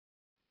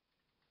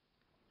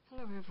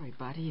Hello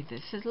everybody,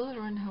 this is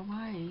Lila in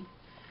Hawaii.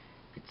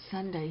 It's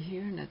Sunday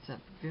here and it's a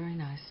very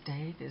nice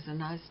day. There's a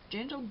nice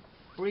gentle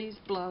breeze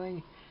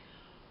blowing.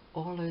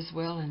 All is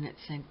well and it's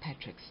St.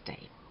 Patrick's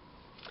Day.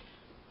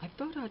 I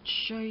thought I'd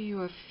show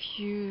you a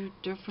few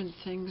different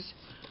things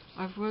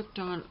I've worked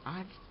on.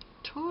 I've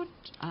taught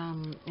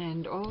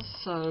and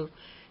also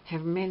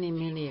have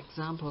many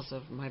examples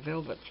of my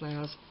velvet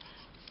flowers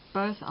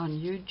both on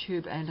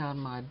YouTube and on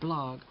my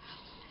blog.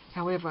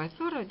 However, I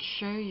thought I'd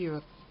show you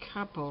a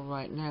couple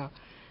right now.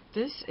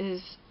 This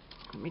is,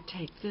 let me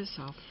take this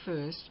off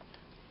first.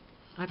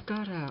 I've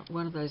got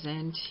one of those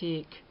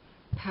antique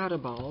powder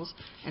bowls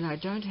and I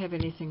don't have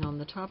anything on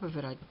the top of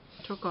it. I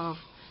took off,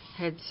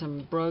 had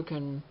some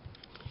broken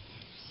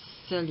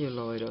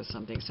celluloid or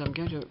something, so I'm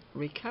going to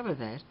recover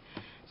that,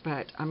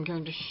 but I'm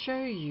going to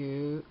show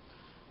you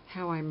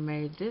how I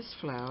made this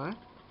flower.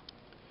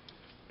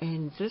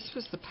 And this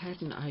was the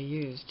pattern I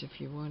used if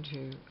you want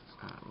to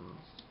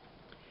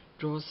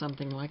draw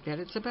something like that.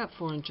 It's about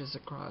 4 inches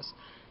across,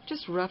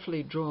 just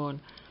roughly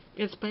drawn.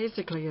 It's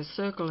basically a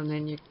circle and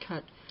then you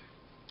cut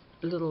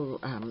little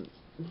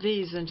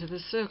V's into the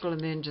circle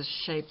and then just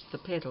shape the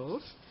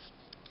petals.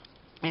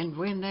 And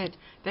when that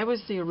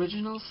was the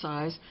original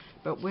size,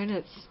 but when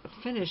it's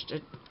finished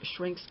it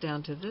shrinks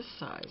down to this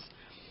size.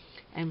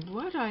 And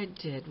what I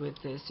did with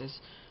this is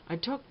I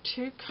took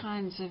two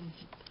kinds of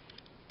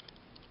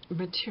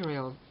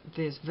material.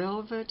 There's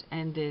velvet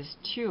and there's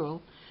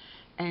tulle,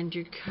 and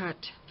you cut,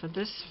 for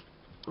this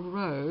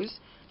rose,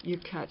 you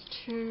cut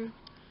 2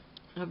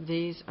 of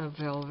these of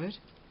velvet,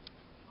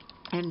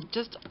 and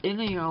just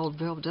any old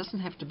velvet, doesn't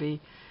have to be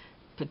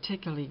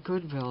particularly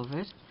good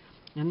velvet,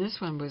 and this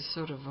one was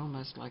sort of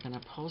almost like an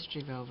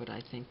upholstery velvet,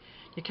 I think.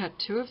 You cut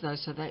 2 of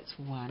those, so that's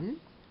 1,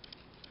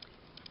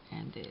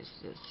 and there's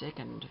the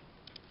second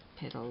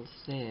petals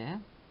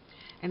there.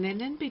 And then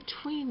in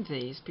between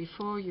these,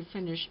 before you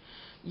finish,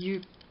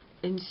 you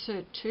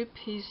insert 2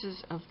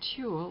 pieces of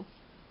tulle,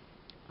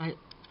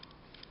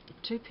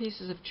 2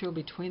 pieces of tulle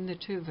between the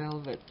 2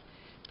 velvet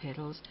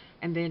petals,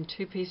 and then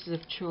 2 pieces of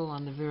tulle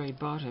on the very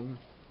bottom.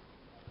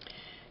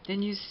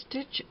 Then you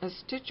stitch a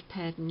stitch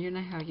pattern, you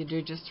know how you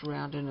do, just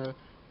around in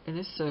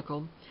a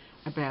circle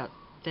about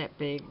that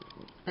big,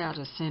 about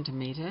 1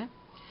 centimeter,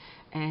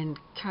 and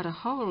cut a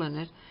hole in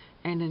it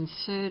and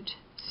insert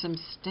some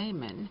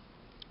stamen.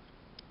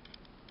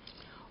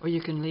 Or you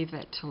can leave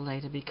that till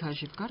later,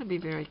 because you've got to be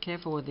very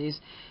careful with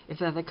these. If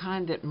they're the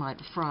kind that might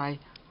fry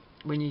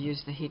when you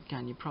use the heat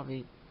gun, you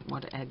probably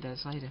want to add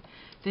those later.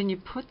 Then you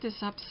put this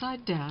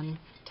upside down,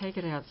 take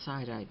it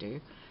outside, I do,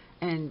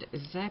 and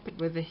zap it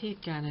with the heat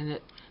gun, and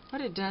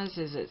what it does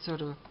is it sort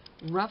of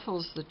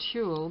ruffles the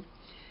tulle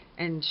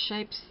and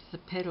shapes the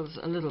petals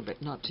a little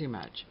bit, not too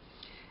much.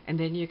 And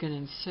then you can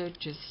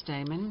insert your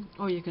stamen,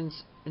 or you can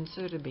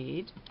insert a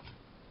bead,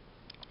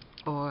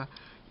 or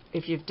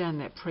if you've done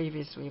that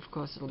previously, of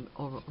course, it'll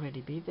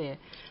already be there.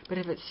 But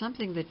if it's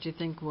something that you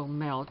think will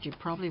melt, you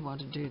probably want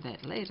to do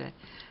that later.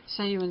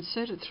 So you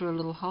insert it through a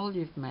little hole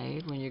you've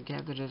made when you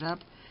gathered it up,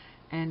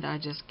 and I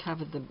just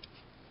covered the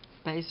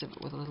base of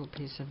it with a little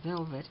piece of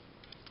velvet.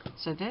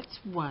 So that's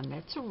one.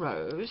 That's a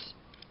rose.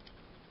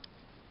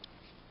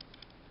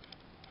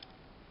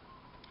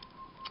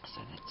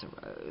 So that's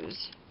a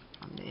rose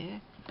on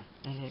there.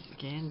 And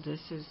again,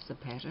 this is the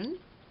pattern.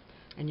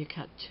 And you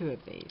cut 2 of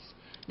these.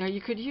 Now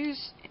you could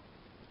use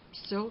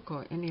silk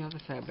or any other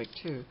fabric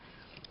too.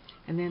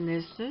 And then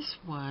there's this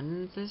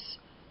one, this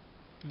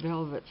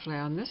velvet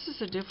flower, and this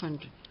is a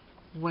different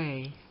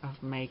way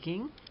of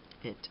making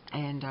it.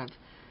 And I've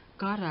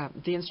got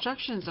the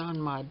instructions on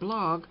my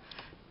blog,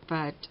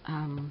 but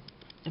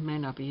it may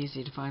not be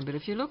easy to find. But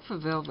if you look for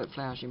velvet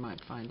flowers, you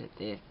might find it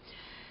there.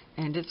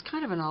 And it's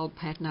kind of an old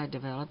pattern I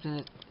developed, and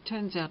it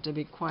turns out to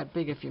be quite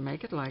big if you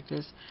make it like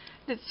this.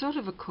 It's sort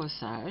of a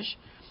corsage.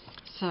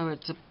 So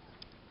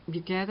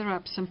you gather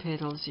up some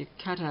petals, you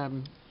cut a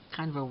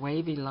kind of a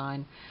wavy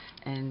line,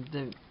 and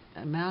the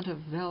amount of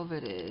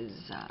velvet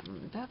is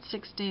about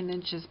 16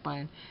 inches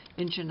by 1.5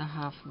 inches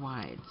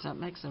wide. So it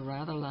makes a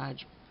rather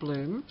large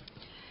bloom.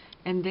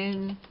 And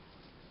then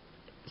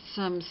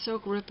some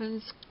silk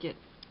ribbons get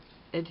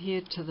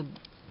adhered to the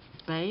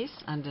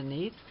base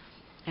underneath,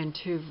 and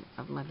 2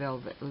 of my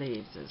velvet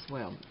leaves as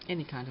well.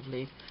 Any kind of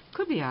leaf.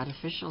 Could be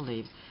artificial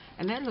leaves.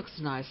 And that looks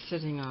nice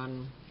sitting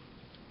on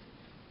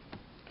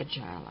a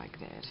jar like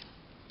that,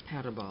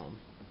 powder bowl.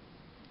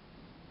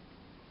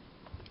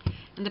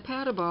 In the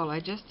powder bowl I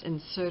just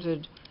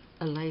inserted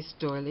a lace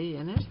doily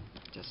in it,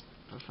 just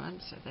for fun,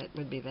 so that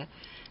would be that.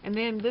 And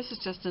then this is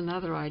just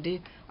another idea.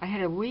 I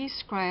had a wee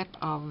scrap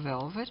of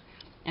velvet,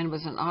 and it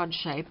was an odd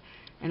shape,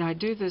 and I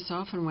do this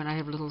often when I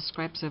have little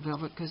scraps of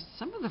velvet, because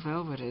some of the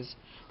velvet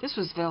this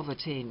was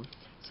velveteen.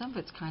 Some of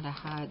it's kind of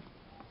hard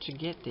to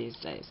get these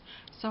days.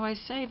 So I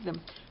saved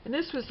them, and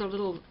this was a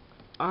little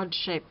odd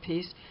shaped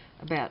piece,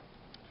 about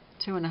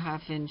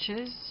 2.5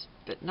 inches,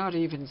 but not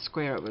even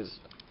square. It was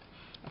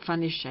a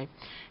funny shape.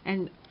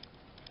 And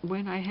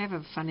when I have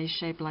a funny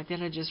shape like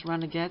that, I just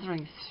run a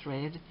gathering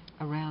thread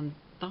around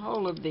the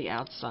whole of the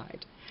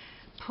outside.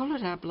 Pull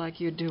it up like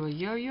you do a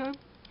yo-yo,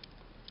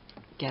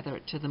 gather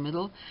it to the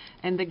middle,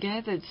 and the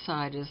gathered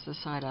side is the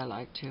side I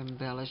like to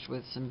embellish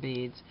with some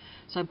beads.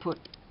 So I put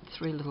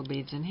 3 little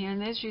beads in here,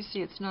 and as you see,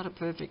 it's not a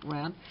perfect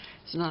round.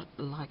 It's not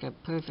like a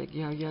perfect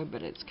yo-yo,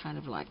 but it's kind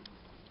of like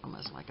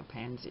almost like a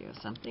pansy or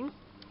something.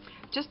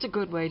 Just a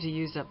good way to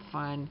use up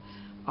fine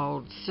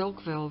old silk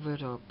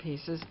velvet or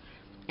pieces.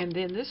 And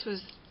then this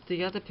was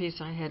the other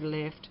piece I had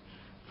left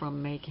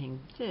from making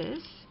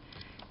this,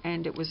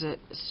 and it was a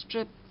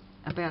strip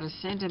about 1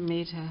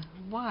 centimeter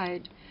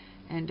wide,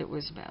 and it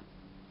was about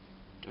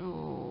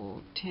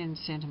 10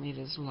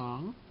 centimeters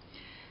long.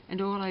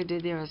 And all I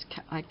did there is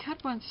I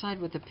cut one side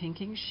with the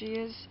pinking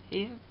shears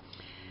here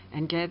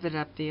and gathered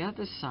up the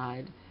other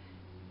side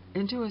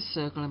into a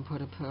circle and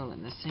put a pearl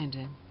in the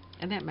center,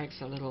 and that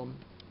makes a little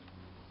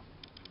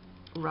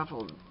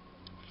ruffled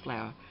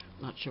flower.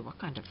 Not sure what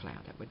kind of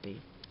flower that would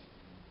be.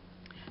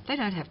 They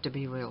don't have to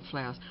be real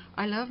flowers.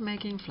 I love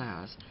making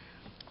flowers.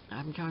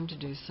 I'm going to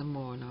do some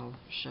more, and I'll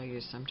show you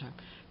sometime.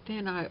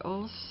 Then I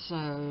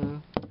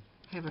also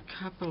have a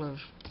couple of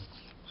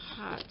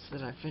hearts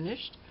that I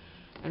finished,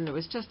 and it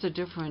was just a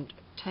different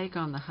take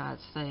on the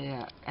hearts. They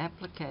are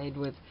appliqued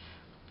with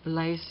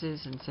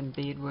laces and some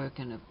beadwork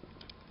and a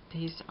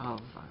piece of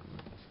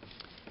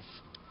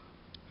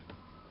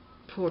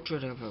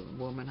portrait of a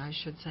woman, I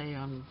should say,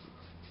 on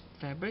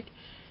fabric,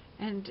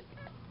 and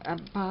a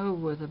bow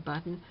with a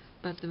button.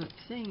 But the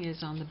thing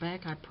is, on the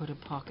back I put a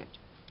pocket,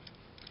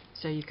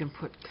 so you can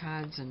put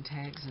cards and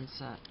tags and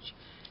such,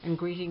 and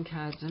greeting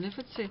cards. And if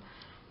it's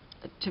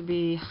to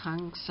be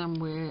hung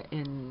somewhere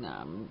in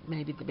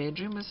maybe the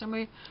bedroom or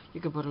somewhere,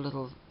 you can put a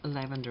little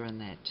lavender in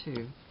that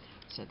too.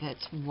 So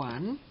that's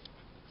one.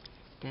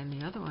 Then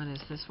the other one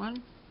is this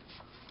one.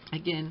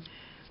 Again,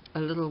 a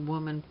little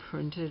woman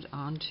printed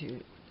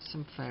onto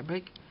some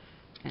fabric,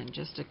 and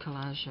just a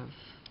collage of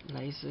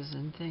laces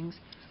and things.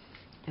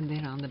 And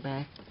then on the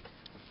back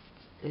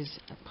is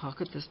a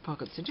pocket. This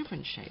pocket's a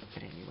different shape,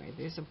 but anyway,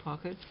 there's a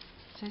pocket.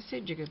 So I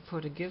said you could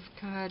put a gift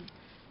card,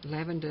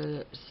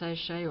 lavender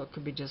sachet, or it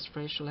could be just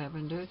fresh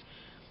lavender,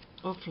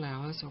 or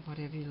flowers, or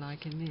whatever you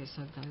like in there.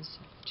 So those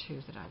are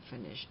 2 that I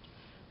finished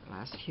the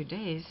last few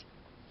days.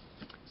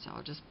 So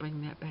I'll just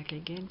bring that back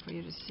again for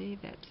you to see.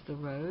 That's the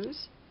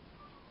rose.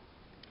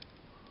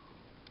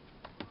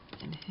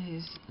 And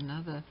here's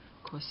another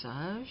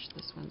corsage.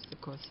 This one's the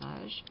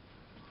corsage.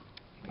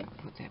 Maybe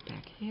I'll put that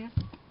back here,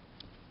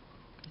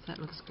 because that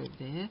looks good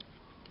there.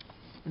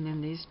 And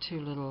then these two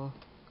little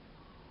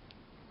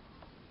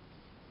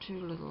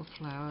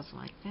flowers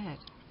like that.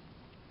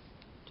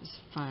 Just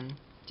fun.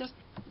 Just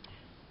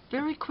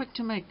very quick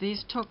to make.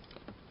 These took,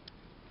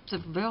 the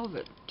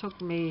velvet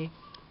took me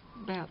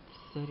about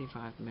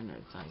 35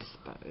 minutes, I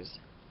suppose.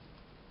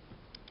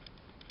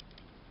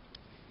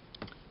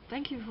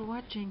 Thank you for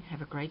watching.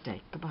 Have a great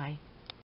day. Goodbye.